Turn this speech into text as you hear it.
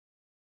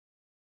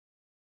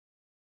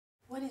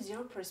What is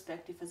your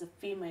perspective as a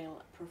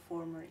female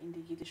performer in the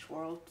Yiddish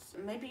world,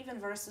 maybe even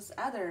versus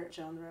other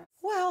genres?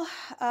 Well,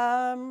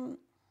 now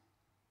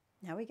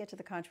we get to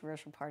the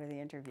controversial part of the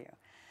interview.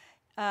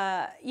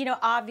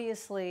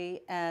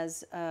 Obviously,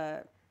 as a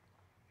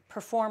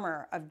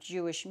performer of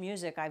Jewish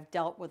music, I've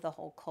dealt with the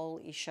whole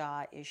kol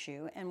isha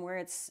issue, and where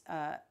it's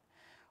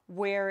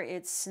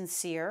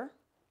sincere,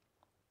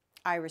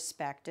 I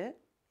respect it.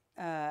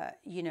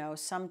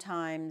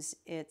 Sometimes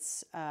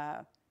it's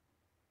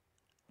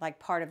like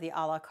part of the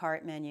a la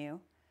carte menu,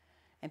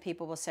 and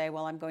people will say,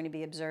 well, I'm going to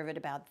be observant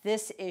about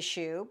this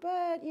issue,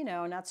 but,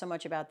 not so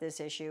much about this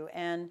issue.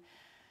 And,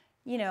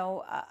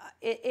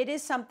 it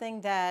is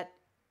something that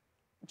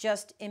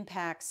just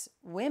impacts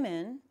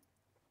women,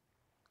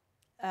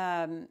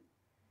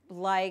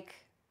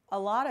 like a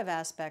lot of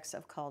aspects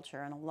of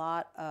culture and a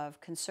lot of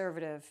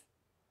conservative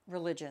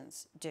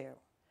religions do.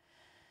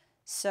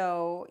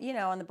 So,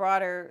 in the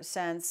broader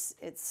sense,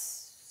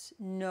 it's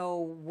no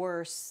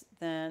worse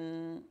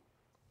than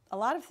a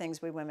lot of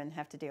things we women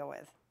have to deal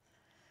with.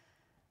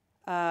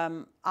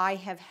 I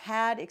have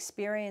had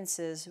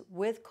experiences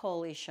with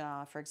kol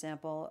isha, for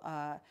example,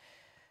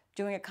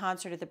 doing a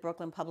concert at the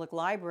Brooklyn Public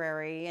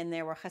Library, and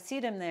there were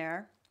Hasidim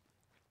there.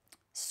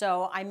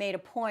 So I made a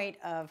point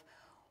of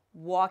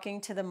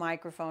walking to the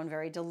microphone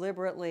very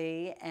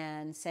deliberately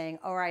and saying,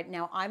 all right,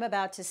 now I'm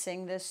about to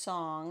sing this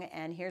song,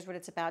 and here's what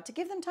it's about, to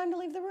give them time to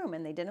leave the room.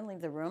 And they didn't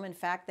leave the room. In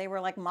fact, they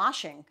were like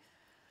moshing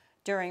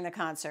during the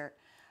concert.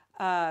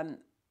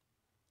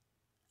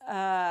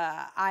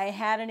 I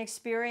had an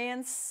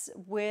experience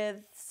with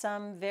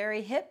some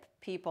very hip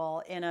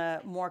people in a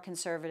more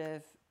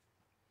conservative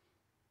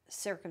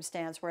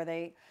circumstance where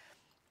they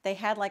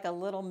had like a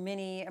little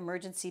mini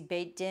emergency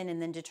baked in,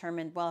 and then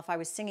determined, well, if I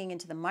was singing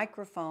into the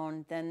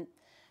microphone, then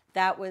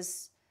that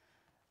was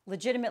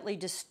legitimately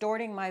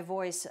distorting my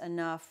voice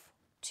enough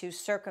to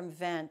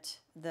circumvent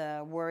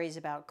the worries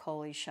about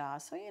kol isha.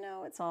 So,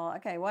 it's all,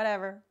 okay,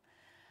 whatever.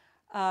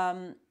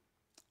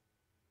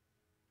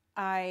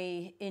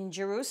 In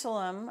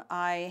Jerusalem,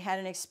 I had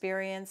an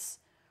experience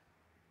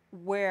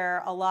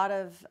where a lot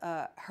of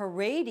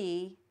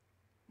Haredi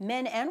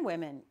men and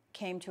women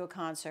came to a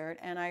concert,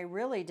 and I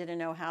really didn't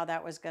know how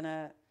that was going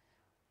to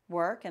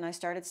work. And I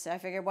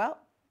figured, well,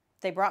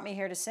 they brought me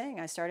here to sing.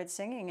 I started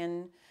singing,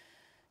 and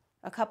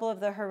a couple of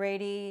the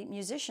Haredi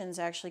musicians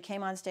actually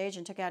came on stage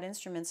and took out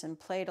instruments and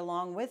played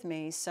along with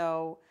me.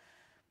 So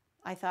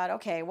I thought,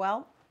 okay,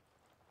 well,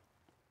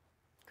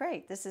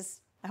 great.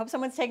 I hope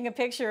someone's taking a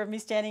picture of me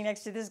standing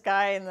next to this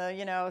guy in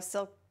the,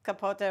 silk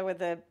capote with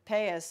the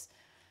payas,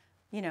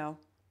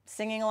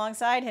 singing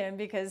alongside him,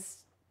 because,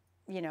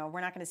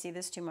 we're not going to see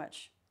this too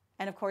much.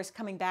 And of course,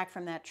 coming back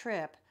from that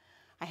trip,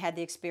 I had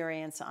the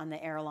experience on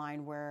the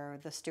airline where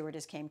the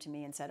stewardess came to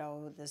me and said,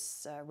 oh,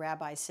 this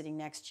rabbi's sitting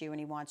next to you and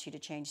he wants you to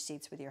change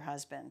seats with your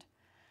husband.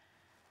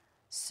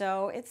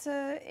 So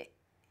it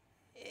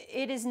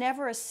is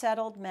never a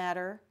settled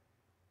matter.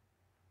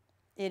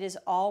 It is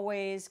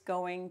always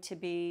going to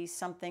be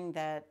something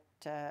that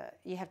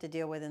you have to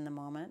deal with in the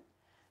moment.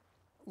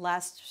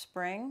 Last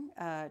spring,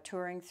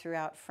 touring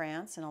throughout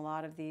France in a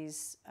lot of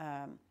these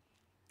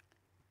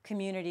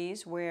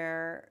communities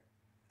where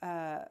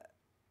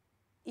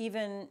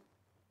even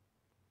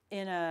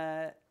in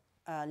a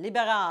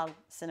liberal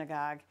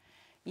synagogue,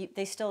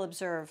 they still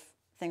observe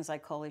things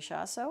like kol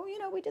isha. So,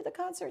 we did the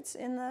concerts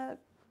in the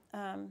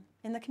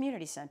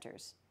community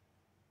centers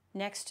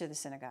next to the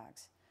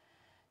synagogues.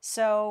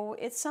 So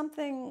it's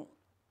something,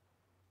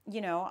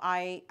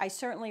 I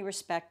certainly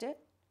respect it,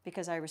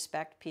 because I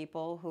respect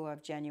people who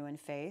have genuine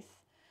faith.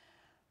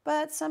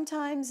 But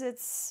sometimes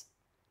it's,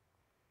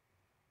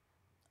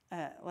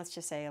 let's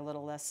just say, a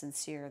little less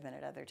sincere than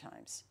at other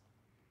times.